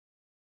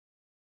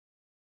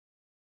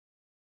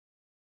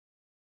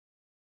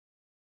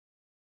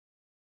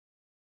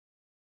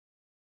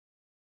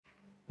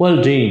Well,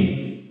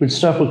 Dean, we'll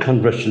start with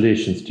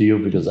congratulations to you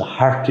because the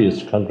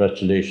heartiest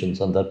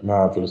congratulations on that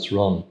marvellous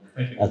run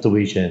at the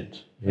weekend.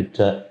 It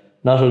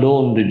not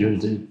alone did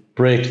you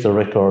break the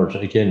record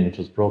again, it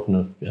was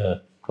broken a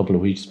couple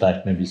of weeks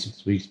back, maybe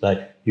 6 weeks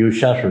back. You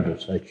shattered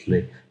it,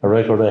 actually. A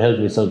record I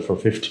held myself for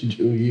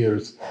 52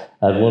 years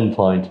at one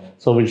point.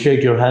 So we'll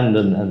shake your hand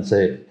and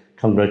say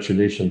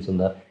congratulations on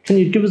that. Can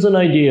you give us an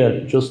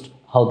idea just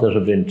how that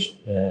event,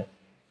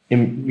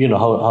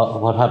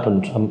 what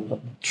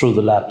happened through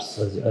the laps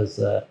as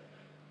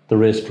the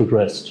race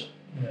progressed?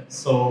 Yeah,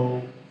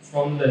 so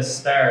from the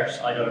start,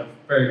 I got a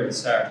very good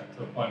start to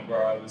the point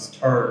where I was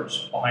third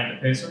behind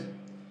the pacer.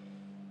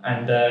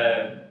 And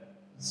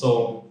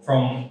so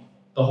from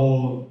the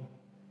whole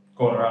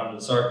going around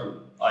the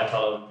circle, I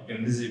thought I would be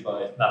getting dizzy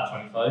by lap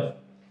 25.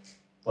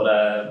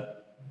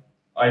 But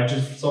I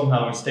just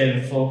somehow stayed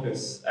in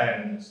focus,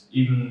 and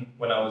even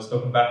when I was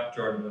looking back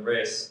during the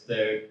race,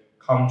 the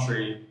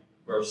commentary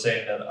were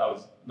saying that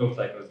looked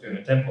like I was doing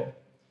a tempo.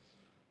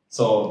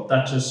 So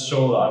that just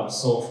showed I was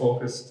so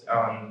focused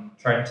on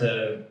trying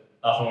to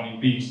not only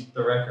beat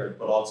the record,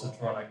 but also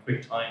to run a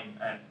quick time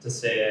and to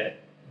stay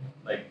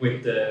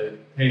with the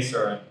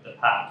pacer and the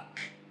pack,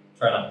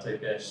 try not to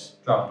get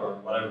dropped or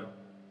whatever.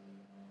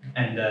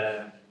 And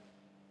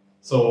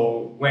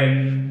so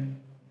when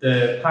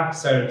the pack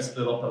started to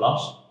split up a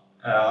lot,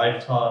 I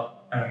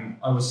thought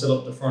I was still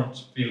up the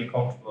front feeling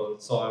comfortable,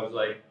 so I was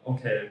like,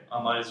 okay,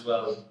 I might as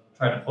well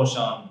try to push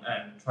on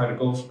and try to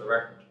go for the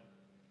record.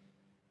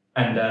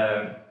 And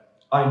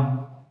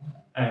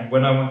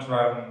when I went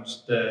around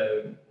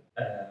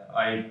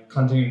I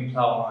continued to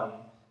plow on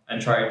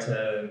and tried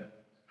to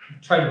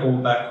go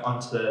back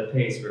onto the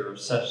pace we were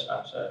set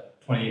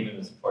at 28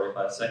 minutes and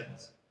 45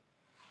 seconds.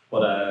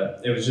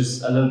 But it was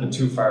just a little bit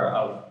too far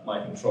out of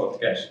my control to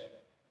get.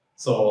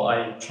 So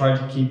I tried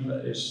to keep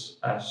it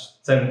at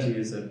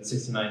 70s and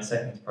 69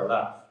 seconds per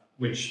lap,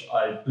 which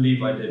I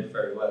believe I did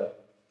very well.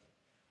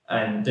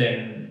 And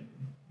then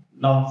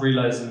not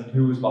realizing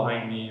who was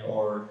behind me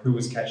or who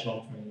was catching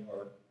up to me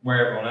or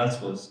where everyone else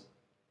was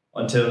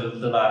until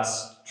the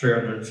last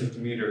 350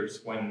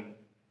 meters when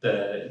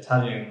the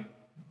Italian,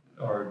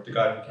 or the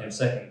guy who came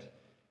second,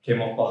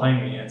 came up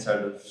behind me and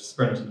started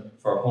sprinting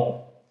for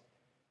home.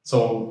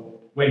 So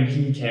when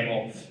he came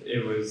up,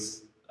 it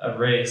was a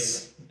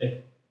race.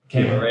 It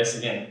became a race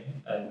again,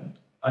 and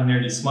I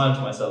nearly smiled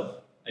to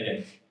myself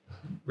again.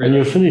 Really.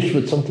 And you finished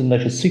with something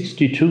like a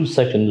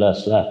 62-second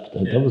last lap.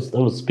 That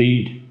was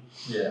speed.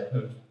 Yeah,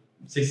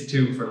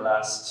 62 for the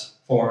last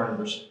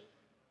 400,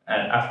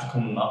 and after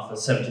coming off a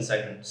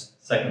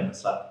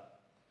 70-second lap.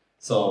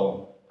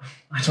 So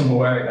I don't know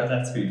where I got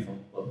that speed from,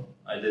 but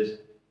I did.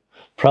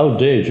 Proud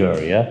day,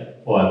 Jerry, yeah?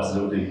 Oh,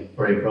 absolutely.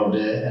 Very proud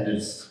day, and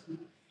it's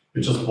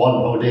just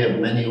one proud day of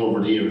many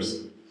over the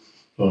years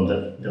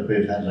that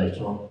we've had,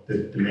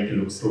 to make it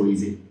look so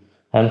easy.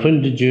 And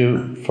when did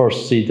you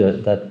first see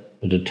the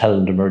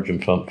talent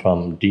emerging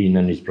from Dean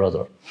and his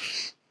brother?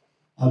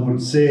 I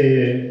would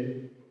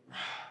say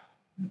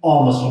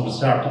almost from the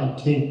start. I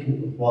think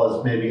it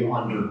was maybe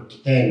under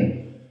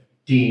 10.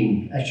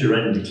 Dean actually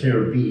ran the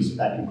Clare Bees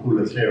back in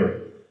Coola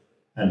Clare,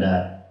 and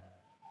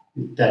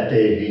that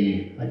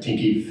day I think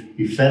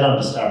he fell on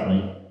the start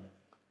line.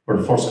 For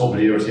the first couple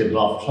of years, he had a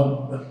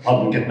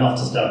problem getting off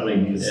the start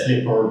line. He'd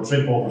slip or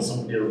trip over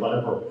somebody or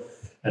whatever,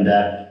 and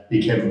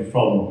he came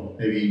from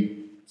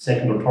maybe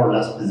second or third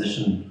last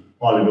position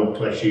all the way up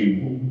to actually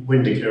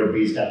win the Clare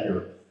Bees that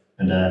year.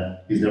 And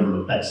he's never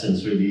looked back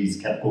since, really. He's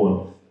kept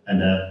going.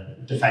 And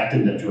the fact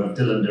that you have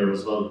Dylan there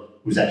as well,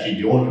 who's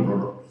actually the older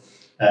brother,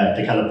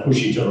 they kind of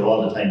push each other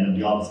all the time, and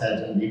they always had.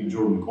 And even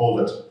during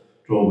COVID,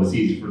 it was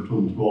easy for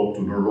them to go out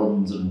to their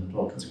runs and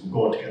because they could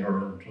go together,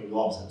 and you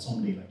always had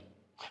somebody like.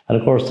 And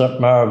of course,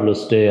 that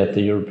marvellous day at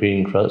the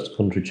European Cross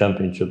Country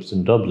Championships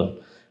in Dublin,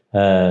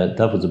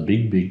 that was a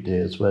big day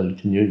as well.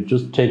 Can you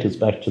just take us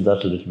back to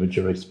that a little bit,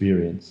 your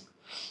experience?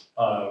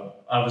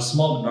 I was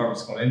small but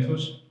nervous going into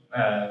it,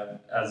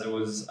 as it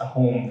was a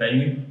home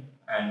venue,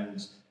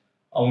 and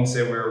I won't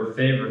say we were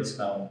favourites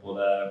now,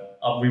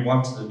 but we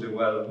wanted to do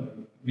well.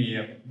 Me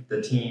and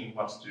the team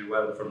wanted to do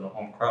well from the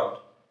home crowd,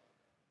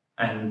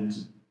 and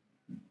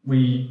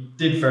we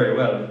did very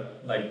well.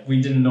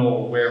 We didn't know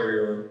where we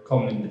were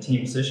coming in the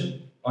team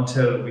position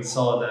until we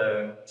saw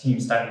the team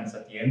standings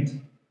at the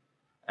end.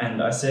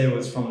 And I say it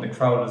was from the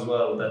crowd as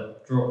well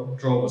that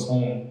drove us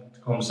home to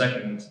come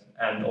second,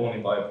 and only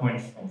by a point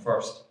from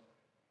first.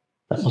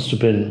 That must have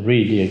been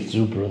really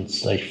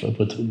exuberance,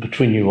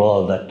 between you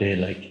all that day,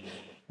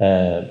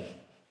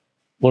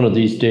 one of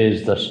these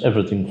days that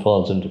everything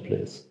falls into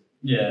place.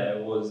 Yeah,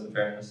 it was, in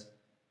fairness.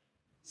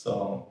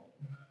 So.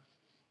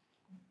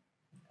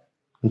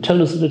 And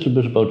tell us a little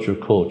bit about your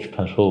coach,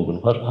 Pat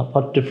Hogan.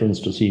 What difference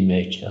does he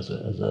make as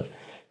a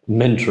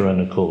mentor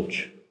and a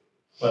coach?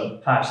 Well,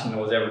 Pat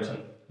knows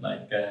everything.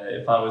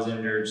 If I was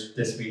injured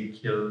this week,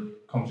 he'll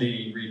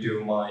completely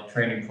redo my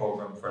training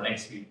program for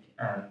next week,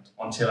 and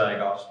until I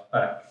got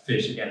back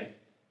fit again,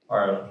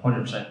 or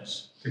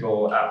 100% to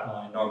go at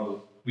my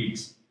normal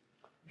weeks.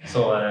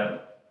 So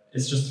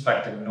it's just the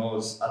fact that he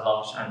knows a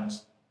lot, and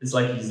it's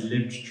like he's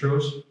lived through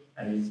it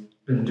and he's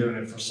been doing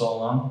it for so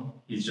long.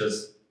 He's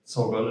just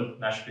so good at it,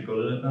 naturally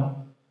good at it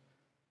now.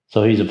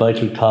 So he's a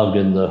vital cog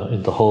in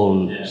the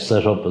whole Yeah.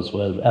 setup as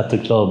well, at the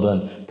club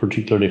and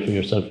particularly for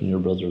yourself and your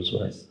brother as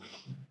well.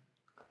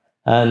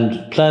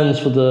 And plans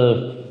for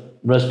the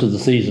rest of the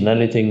season?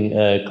 Anything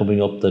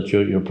coming up that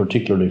you're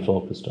particularly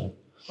focused on?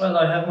 Well,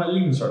 I have my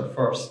leaving cert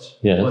first.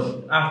 Yes.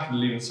 But after the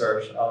leaving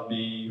cert, I'll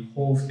be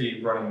hopefully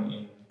running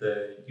in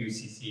the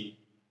UCC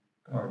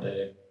or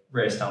the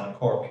race down in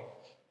Cork.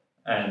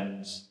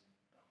 And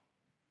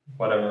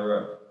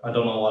whatever, I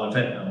don't know what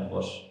event now,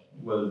 but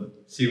we'll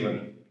see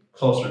when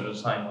closer to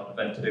the time what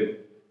event to do.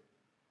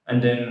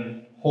 And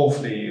then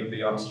hopefully it'll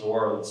be onto the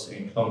Worlds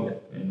in Colombia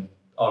in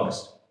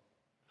August.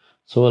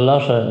 So a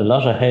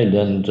lot ahead,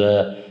 and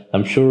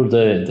I'm sure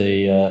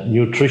the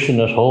nutrition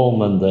at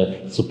home and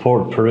the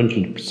support,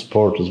 parental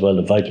support as well,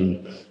 a vital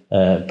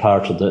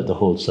part of the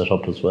whole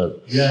setup as well.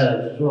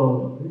 Yeah,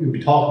 so you'll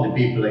be talking to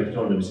people like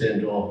John was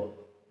saying,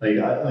 like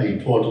I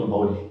told him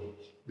about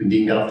when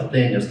Dean got off the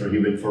plane yesterday,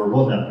 he went for a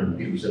run after, and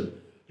people said,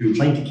 "You were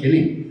trying to kill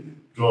him."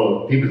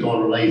 So people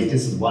don't realise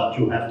this is what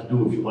you have to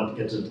do if you want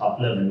to get to the top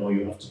level.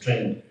 You have to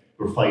train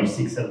for 5,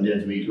 6, 7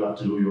 days a week. You have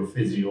to do your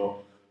physio.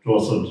 So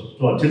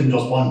it isn't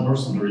just one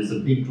person. There is a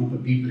big group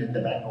of people in the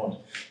background.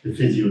 The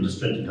physio, the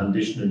strength and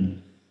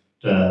conditioning,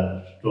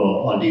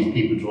 all these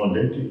people.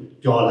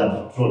 They all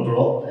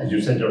have, as you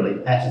said, they're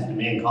like Pat is the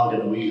main cog in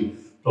the wheel.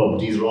 But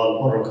these are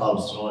all other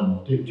cogs,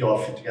 and they all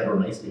fit together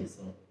nicely.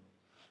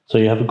 So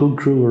you have a good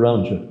crew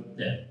around you.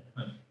 Yeah.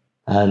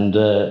 And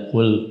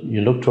will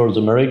you look towards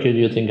America, do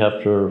you think,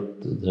 after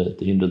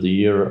the end of the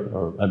year,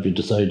 or have you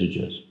decided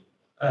yet?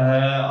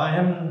 I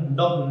haven't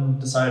nothing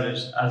decided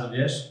as of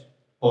yet,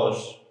 but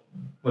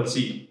we'll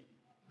see.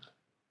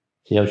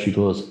 See how she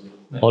goes.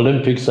 Yeah.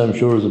 Olympics, I'm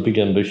sure, is a big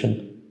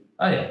ambition.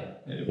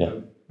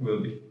 It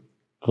will be.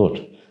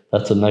 Good.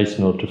 That's a nice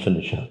note to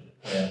finish on.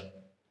 Yeah.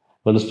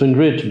 Well, it's been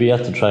great to be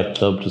at the track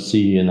club to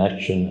see you in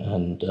action,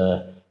 and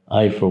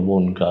I, for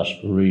one, got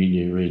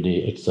really,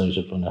 really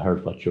excited when I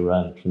heard what you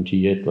ran.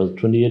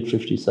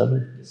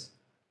 28:57? Yes.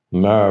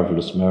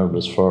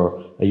 Marvellous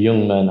for a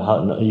young man.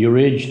 Your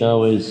age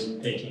now is?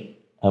 18.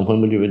 And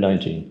when will you be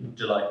 19?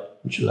 July.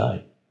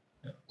 July.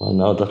 Yeah. Well,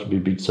 now that'll be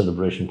a big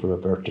celebration for a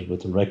birthday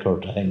with a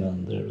record to hang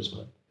on there as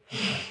well.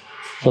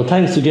 So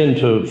thanks again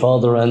to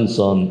father and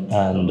son,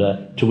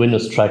 and to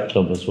Ennis Track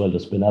Club as well.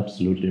 It's been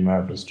absolutely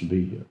marvellous to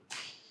be here.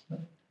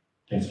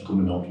 Thanks for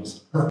coming out to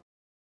us.